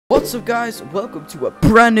What's up guys, welcome to a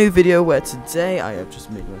brand new video where today I have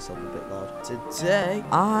just made myself a bit loud. Today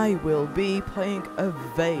I will be playing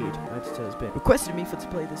Evade. My editor has been requesting me to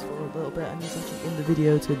play this for a little bit and he's actually in the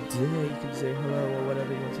video today. You can say hello or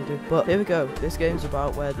whatever you want to do. But here we go. This game's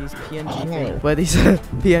about where these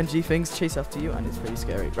PNG things chase after you and it's pretty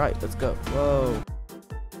scary. Right, let's go. Whoa.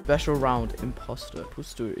 Special round, imposter.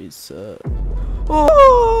 Imposter is oh!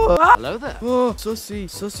 Hello there. Oh,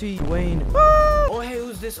 Sussy, Wayne. Oh, hey,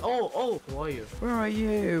 who's this? Oh, who are you? Where are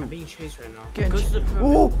you? I'm being chased right now. Go to the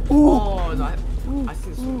pyramid. Oh, No, I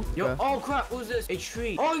think so. Yo, yeah. Oh crap, who's this? A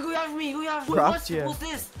tree. Oh, you go after me, Craft, yeah. What's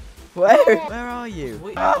this? Where? Oh. Where are you?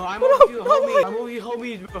 Wait, I'm over you, homie. I'm over you,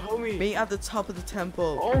 homie. Meet at the top of the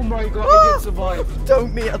temple. Oh my god, I didn't survive.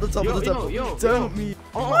 Don't meet at the top of the temple. Don't meet.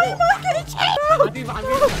 Why am I getting chased?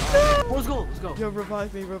 Let's go. Yo,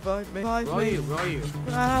 revive me. Where are you?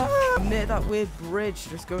 I'm near that weird bridge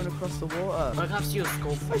just going across the water. I can't see your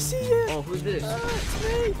skull. I see you. Oh, who's this? It's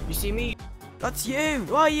me. You see me? That's you.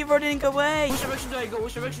 Why are you running away? Which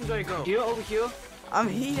direction do I go? Here, over here? I'm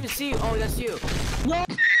here. I see you. Oh, that's you. No.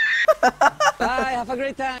 Bye, have a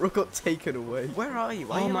great time. Rook got taken away. Where are you?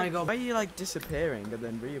 Oh my god. Why are you like disappearing and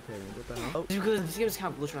then reappearing? What the hell? It's because this game is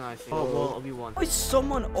kind of glitched right now, I think. Oh, well, we won. Why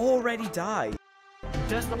someone already died?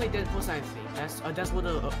 That's not like dead person, I think. That's what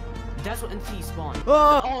the that's what NT spawn.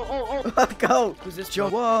 Oh! Go! Who's this?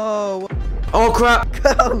 Jump! Whoa! Oh crap!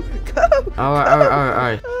 Go!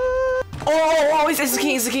 Alright. Oh, it's the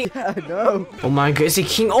king. Yeah, I know. Oh my god, it's the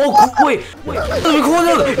king. Oh, wait. Record.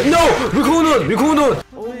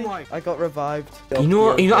 Oh my. I got revived. You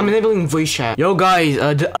know, I'm enabling voice chat. Yo, guys,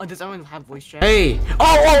 does everyone have voice chat? Hey.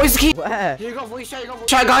 Oh, it's the king. Where? You got voice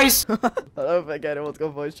chat, guys. I don't think anyone's got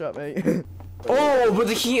voice chat, mate. Oh, but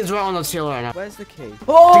the king is right on the tail right now. Where's the key?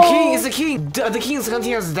 Oh! The king is the king. The king is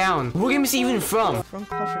hunting us down. Where can we see even from? From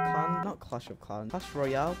Clash of Clans, not Clash of Clans. Clash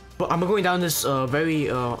Royale. But I'm going down this very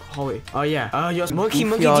hallway. Oh yeah. Monkey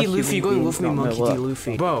D Luffy going with me. Monkey D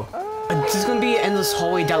Luffy. Bro. This is gonna be an endless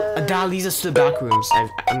hallway that leads us to the back rooms.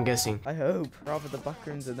 I'm guessing. I hope. Rather the back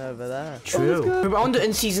rooms are over there. True. But on the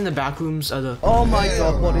NCs in the back rooms are the. Oh my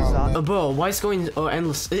god, what is that? Bro, why is it going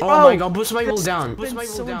endless? Oh my god, push my people down.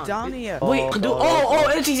 There's someone down here. Wait,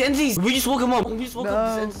 NCs. We just woke him up.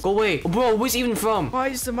 Go away. Bro, where's he even from? Why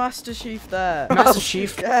is the Master Chief there? Master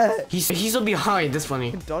Chief? Yeah. He's up behind. That's funny.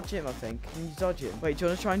 You can dodge him, I think. Can you dodge him? Wait, do you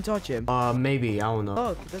want to try and dodge him? Maybe. I don't know.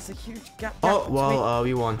 Look, there's a huge gap. Oh, well,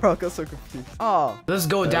 we won. Bro, I got so confused. Oh. Let's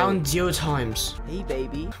go down 0 times. Hey,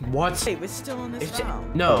 baby. What? Wait, we're still on this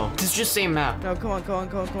round. No, this is just same map. No, come on. Go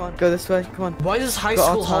this way, come on. Why is this high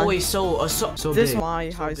school hallway so this big? This is my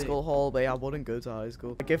high school hallway. I wouldn't go to high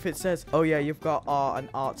school. Like if it says, oh yeah, you've got art and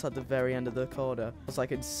art's at the very end of the corner. It's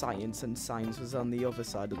like in science and science was on the other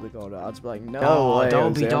side of the corner. I'd be like, no way.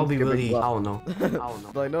 That'll be really, I don't know.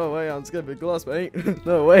 Like, no way, I'm skipping glass, mate.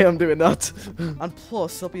 No way, I'm doing that. And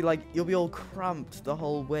plus, you'll be all cramped the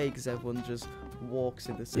whole way because everyone just walks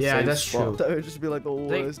in the same that's spot. true. That would just be like the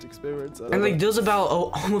worst experience ever. And like there's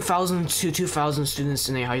about 1,000 to 2,000 students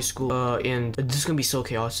in a high school, and this is gonna be so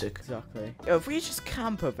chaotic. Exactly. Yo, if we just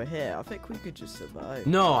camp over here, I think we could just survive.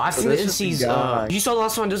 No, I think the NC's. You saw the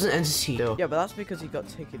last one. There's an NC though. Yeah, but that's because he got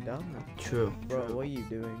taken down now. True. Bro, what are you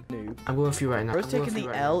doing, noob? I'm going for you right now. Bro's taking the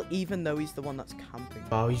L, even though he's the one that's camping.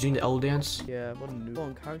 Oh, he's doing the L dance. Yeah, what a noob.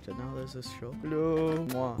 One character now. There's this shot. Hello.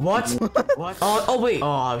 What? What? Oh wait. Oh,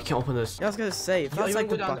 I can't open this. Yeah, I was gonna say, if that's like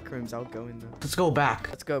the back rooms, I'll go in there. Let's go back.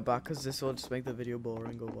 Let's go back, because this will just make the video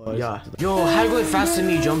boring or yeah. Yo, how you going faster than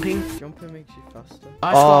me jumping? Jumping makes you faster.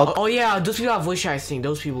 Oh yeah, those people have voice chat, I think.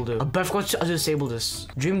 Those people do. But I forgot to disable this.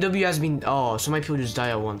 Dream W has been. Oh, so many people just die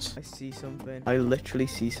at once. I see something. I literally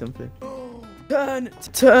see something.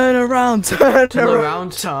 Turn around. Look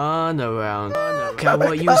at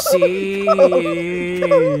what you see.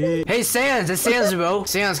 Hey, Sans, it's Sans, bro.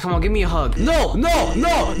 Sans, come on, give me a hug. No.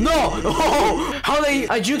 Oh, how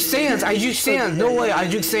I juke Sans. No way, I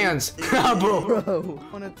juke Sans. Bro,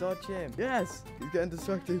 wanna dodge him? Yes, he's getting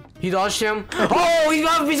distracted. He dodged him. Oh, he's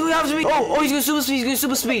after me. Oh, he's going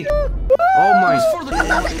super speed. Oh my.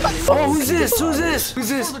 Oh, who's this? It's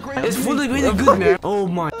for the greater good, man. Oh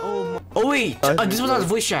my. Oh wait, this was not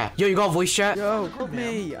voice chat. Yo, you got voice chat? Yo, help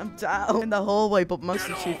me. I'm down in the hallway, but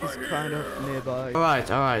Master Chief is kind of nearby. Alright.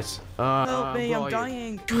 Help me, I'm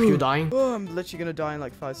dying. You're dying? Oh, I'm literally gonna die in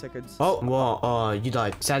like 5 seconds. Oh, well, you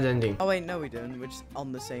died. Sad ending. Oh wait, no we didn't. We're just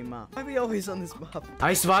on the same map. Why are we always on this map?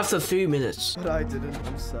 I survived for 3 minutes. But I didn't.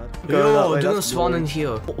 I'm sad. Yo, do not spawn in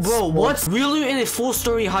here. Bro, what? Really in a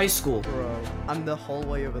 4-story high school? Bro, and the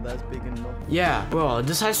hallway over there is big enough. Yeah, bro,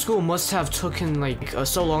 this high school must have taken like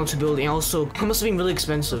so long to build, and also. It must have been really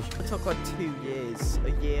expensive. It took like 2 years. A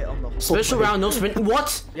year on the whole Special way. round, no sprint.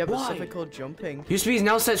 What? Yeah, but Why? something called jumping. Your speed is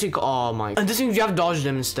now set to. Oh my. And this means you have dodged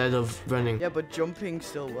them instead of running. Yeah, but jumping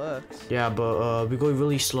still works. Yeah, but we're going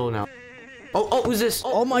really slow now. Oh, who's this?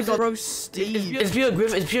 Oh my who's god, it? bro, Steve. It's Peter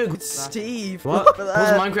Griffin. It's Peter. Steve. What? Look at Who's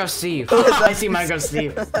that. Minecraft Steve? that I see Minecraft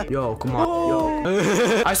Steve. Yo, come on.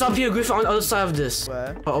 Yo. I saw Peter Griffin on the other side of this.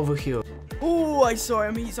 Where? Over here. Oh, I saw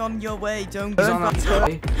him. He's on your way. Don't He's go on our back.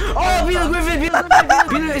 way. Oh, Peter Griffin! Peter Griffin!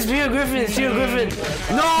 Peter, it's Peter Griffin! It's Peter Griffin!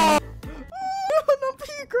 No! Not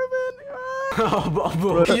Peter Griffin. Oh,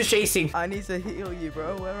 bro. He's just chasing. I need to heal you,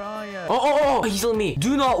 bro. Where are you? Oh, he's on me.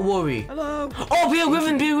 Do not worry. Hello. Oh, Peter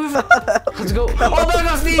Griffin! Peter Griffin! Let's go. Oh,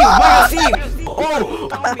 Minecraft Steve! Minecraft Steve!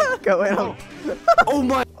 Oh! Going on. Oh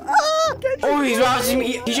my! Oh, he's chasing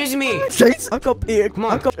me! He's chasing me! Chase. I got Peter. Come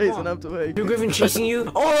on. I got chasing after me. Peter Griffin chasing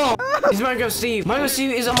you? Oh! He's Minecraft Steve! Minecraft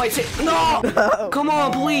Steve is on my tail! No! Come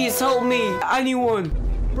on, please help me! Anyone!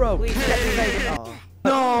 Bro, get me. Oh.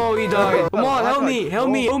 No, he died. Come on, I help got- me, help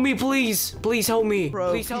me, help me, please. Please help me. Bro,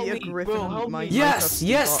 Please help Peter me. Griffin, Bro, help my me. Yes, Minecraft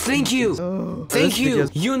yes, got thank you. Oh. Thank This you. video's-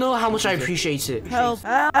 You know how much I appreciate it. Help.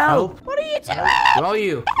 Help. What are you doing? Where are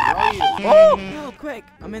you? Where are you? Oh, help, quick.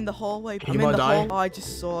 I'm in the hallway. I'm in about the to die? hall. Oh, I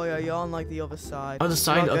just saw you. You're on like the other side. Other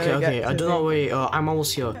side? You're not Okay, gonna okay. get I to do not me. wait. I'm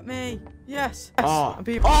almost here. Get me. Yes. Oh, I'm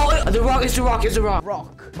being the rock, it's the rock, it's the rock.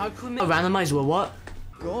 rock. My crewmate randomized with what?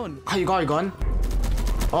 Gone. How you got a gun?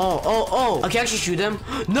 Oh. I can actually shoot him.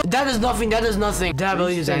 No, that is nothing. That is nothing. That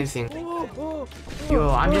ability is anything. Oh. Yo,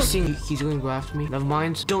 I'm just seeing he's gonna go after me. Never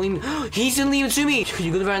mind. Don't even. He's gonna leave it to me. You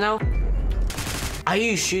good right now? Are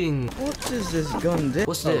you shooting? What does this gun do?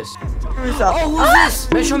 What's this? Who's that? Oh, who's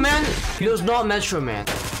this? Metro Man? No, it's not Metro Man.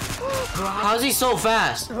 How's he so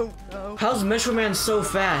fast? Oh, no. How's Metro Man so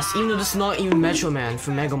fast? Even though this is not even Metro Man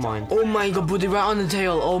from Megamind. Oh my god, put it right on the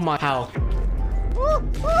tail. Oh my. How?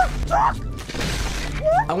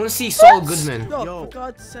 I want to see Saul Goodman. Stop, Yo. for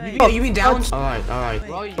God's sake. You been down? Alright.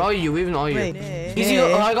 Where are you? Where even are you? Wait, He's here.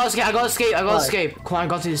 Oh, I gotta escape. I gotta escape. Come on, I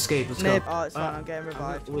got to escape. Let's go. Nib. Oh, it's fine. I'm getting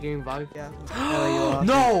revived. We're getting revived. Yeah. There you are.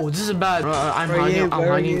 No, this is bad. I'm Where are you? hiding.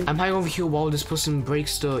 Where are you? I'm hiding over here while this person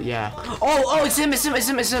breaks the. Yeah. Oh, it's him.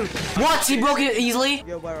 What? He broke it easily?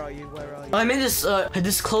 Yo, where are you? I'm in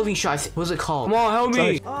this clothing shop. What's it called? Come on, help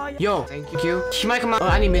me. Oh, yeah. Yo, thank you. He might come out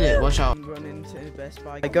any minute. Watch out. I'm running to Best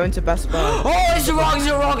Buy. I go into Best Buy. Oh, it's a rock.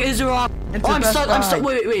 Into Oh, I'm Best stuck. Buy.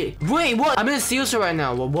 Wait, what? I'm in a theater right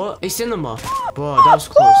now. What? A cinema. Bro, that was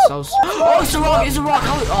close. Oh, it's a rock.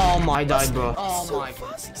 How? Oh my, I died, bro. Oh my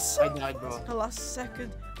god. I died, bro. The last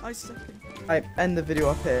second. I end the video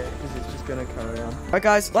up here because it's just gonna carry on. Alright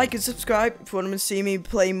guys, like and subscribe if you want to see me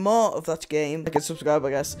play more of that game. Like and subscribe,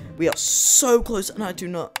 I guess. We are so close, and I do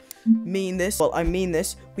not mean this. Well, I mean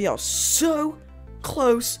this. We are so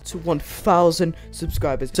close to 1,000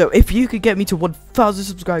 subscribers. So if you could get me to 1,000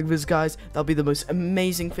 subscribers, guys, that'll be the most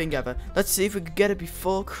amazing thing ever. Let's see if we could get it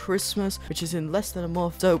before Christmas, which is in less than a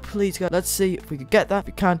month. So please, guys, let's see if we could get that. If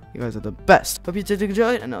we can, you guys are the best. Hope you did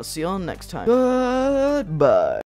enjoy it, and I'll see you all next time. Goodbye.